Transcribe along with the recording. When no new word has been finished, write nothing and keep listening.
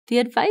The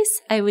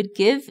advice I would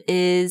give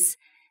is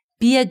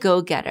be a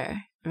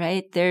go-getter,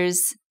 right?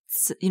 There's,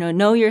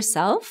 know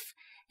yourself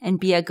and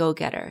be a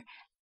go-getter.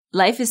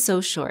 Life is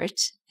so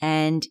short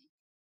and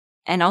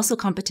also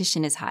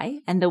competition is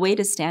high. And the way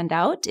to stand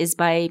out is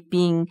by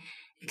being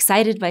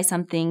excited by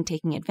something,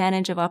 taking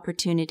advantage of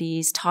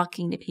opportunities,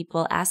 talking to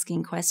people,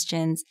 asking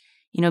questions,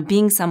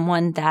 being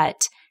someone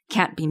that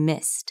can't be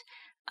missed.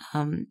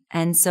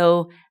 And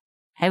so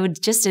I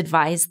would just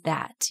advise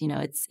that,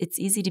 it's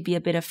easy to be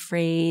a bit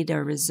afraid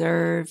or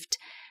reserved,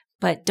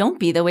 but don't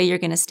be. The way you're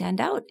going to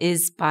stand out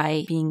is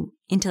by being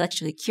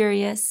intellectually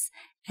curious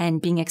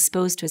and being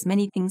exposed to as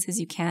many things as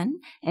you can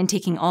and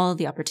taking all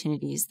the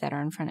opportunities that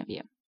are in front of you.